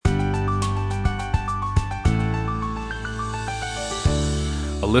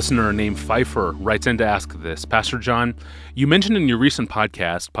listener named Pfeiffer writes in to ask this. Pastor John, you mentioned in your recent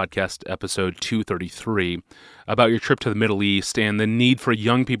podcast episode 233, about your trip to the Middle East and the need for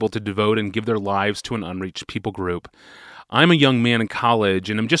young people to devote and give their lives to an unreached people group. I'm a young man in college,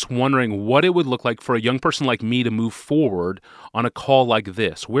 and I'm just wondering what it would look like for a young person like me to move forward on a call like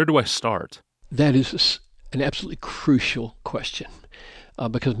this. Where do I start? That is an absolutely crucial question.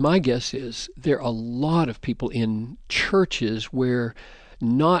 Because my guess is there are a lot of people in churches where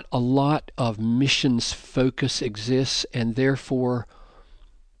not a lot of missions focus exists, and therefore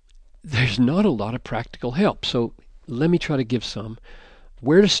there's not a lot of practical help. So let me try to give some.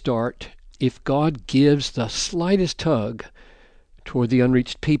 Where to start if God gives the slightest tug toward the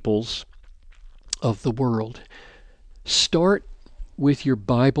unreached peoples of the world? Start with your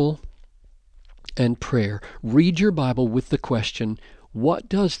Bible and prayer. Read your Bible with the question, what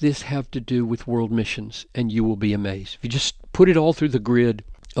does this have to do with world missions? And you will be amazed. If you just put it all through the grid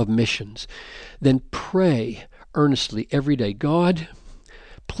of missions, then pray earnestly every day. God,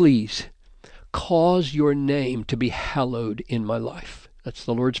 please cause your name to be hallowed in my life. That's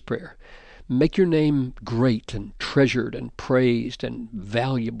the Lord's Prayer. Make your name great and treasured and praised and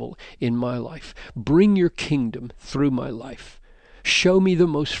valuable in my life. Bring your kingdom through my life. Show me the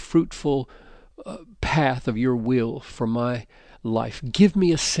most fruitful path of your will for my life. Give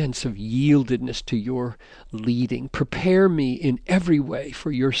me a sense of yieldedness to your leading. Prepare me in every way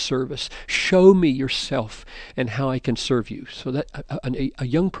for your service. Show me yourself and how I can serve you. So that a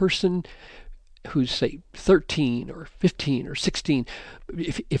young person who's, say, 13 or 15 or 16,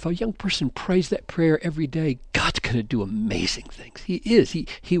 if a young person prays that prayer every day, God's going to do amazing things. He is.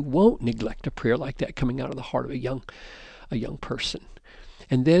 He won't neglect a prayer like that coming out of the heart of a young person.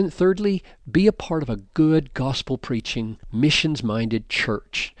 And then thirdly, be a part of a good gospel-preaching, missions-minded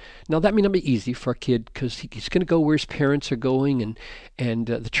church. Now that may not be easy for a kid because he's going to go where his parents are going, and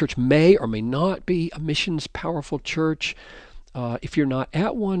the church may or may not be a missions-powerful church. If you're not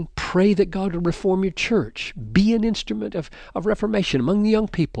at one, pray that God will reform your church. Be an instrument of reformation among the young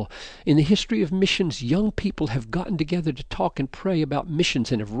people. In the history of missions, young people have gotten together to talk and pray about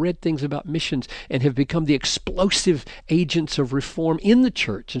missions and have read things about missions and have become the explosive agents of reform in the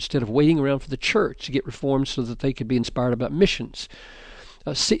church instead of waiting around for the church to get reformed so that they could be inspired about missions.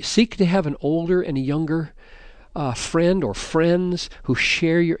 Seek to have an older and a younger friend or friends who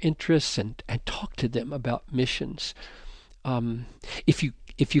share your interests and talk to them about missions. If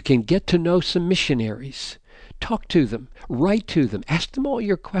you can get to know some missionaries, talk to them, write to them, ask them all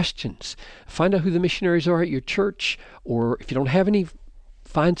your questions. Find out who the missionaries are at your church, or if you don't have any,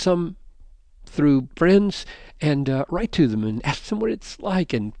 find some through friends and write to them and ask them what it's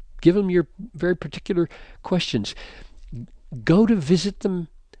like and give them your very particular questions. Go to visit them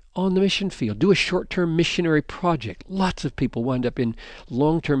on the mission field. Do a short-term missionary project. Lots of people wind up in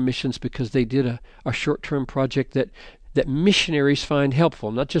long-term missions because they did a short-term project that missionaries find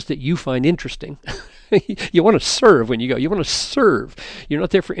helpful, not just that you find interesting. You want to serve when you go. You want to serve. You're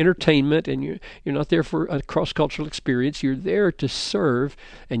not there for entertainment, and you're not there for a cross-cultural experience. You're there to serve,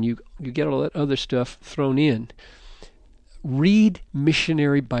 and you get all that other stuff thrown in. Read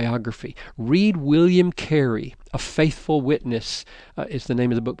missionary biography. Read William Carey, A Faithful Witness is the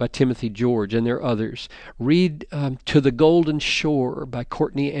name of the book by Timothy George, and there are others. Read To the Golden Shore by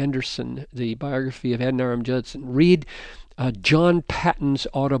Courtney Anderson, the biography of Adoniram Judson. Read John Patton's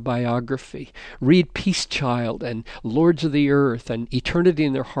autobiography. Read Peace Child and Lords of the Earth and Eternity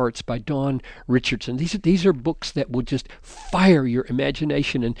in Their Hearts by Don Richardson. These are books that will just fire your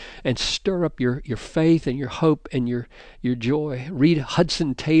imagination and stir up your faith and your hope and your joy. Read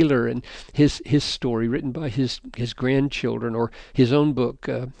Hudson Taylor and his story written by his grandchildren, or his own book,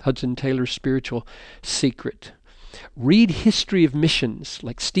 Hudson Taylor's Spiritual Secret. Read History of Missions,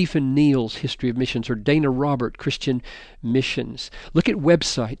 like Stephen Neal's History of Missions or Dana Robert, Christian Missions. Look at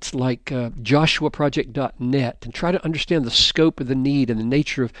websites like joshuaproject.net and try to understand the scope of the need and the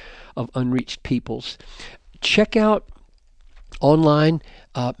nature of unreached peoples. Check out online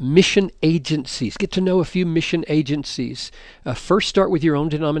mission agencies. Get to know a few mission agencies. First, start with your own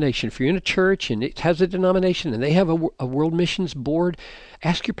denomination. If you're in a church and it has a denomination and they have a world missions board,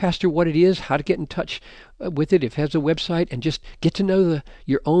 ask your pastor what it is, how to get in touch with it, if it has a website, and just get to know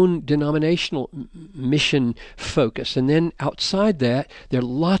your own denominational mission focus. And then outside that, there are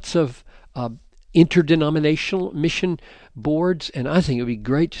lots of interdenominational mission boards, and I think it would be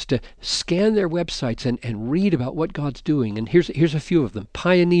great just to scan their websites and read about what God's doing. And here's a few of them: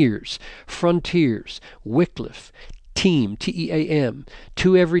 Pioneers, Frontiers, Wycliffe, Team, TEAM,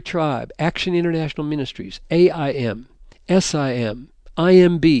 To Every Tribe, Action International Ministries, AIM, SIM,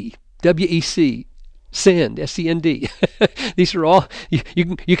 IMB, WEC, Send, S-E-N-D. These are all,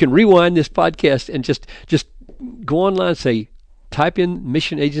 you can rewind this podcast and just go online, say, type in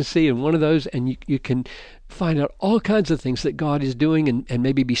mission agency in one of those, and you can find out all kinds of things that God is doing, and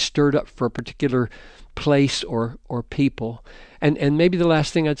maybe be stirred up for a particular place or people. And maybe the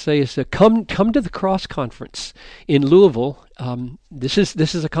last thing I'd say is to come to the Cross Conference in Louisville. This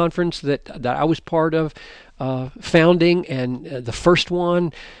is a conference that I was part of founding, and the first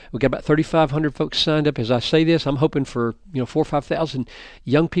one. We got about 3,500 folks signed up. As I say this, I'm hoping for 4,000 or 5,000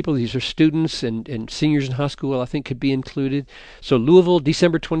 young people. These are students and seniors in high school, I think, could be included. So Louisville,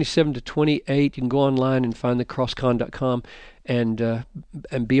 December 27 to 28. You can go online and find the crosscon.com and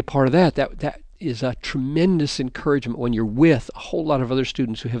be a part of that. That is a tremendous encouragement when you're with a whole lot of other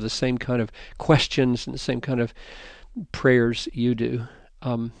students who have the same kind of questions and the same kind of prayers you do.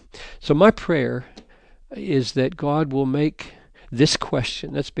 So my prayer is that God will make this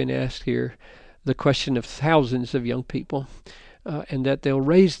question that's been asked here the question of thousands of young people, and that they'll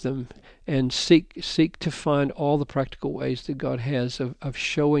raise them and seek to find all the practical ways that God has of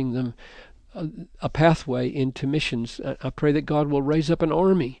showing them a pathway into missions. I pray that God will raise up an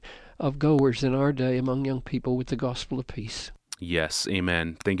army of goers in our day among young people with the gospel of peace. Yes,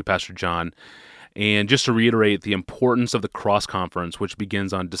 amen. Thank you, Pastor John. And just to reiterate the importance of the Cross Conference, which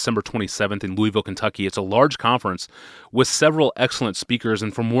begins on December 27th in Louisville, Kentucky. It's a large conference with several excellent speakers.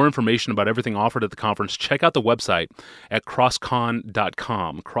 And for more information about everything offered at the conference, check out the website at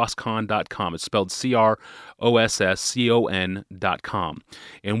crosscon.com. Crosscon.com. It's spelled CROSSCON.com.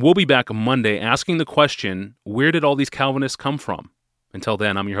 And we'll be back Monday asking the question, where did all these Calvinists come from? Until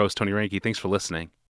then, I'm your host, Tony Reinke. Thanks for listening.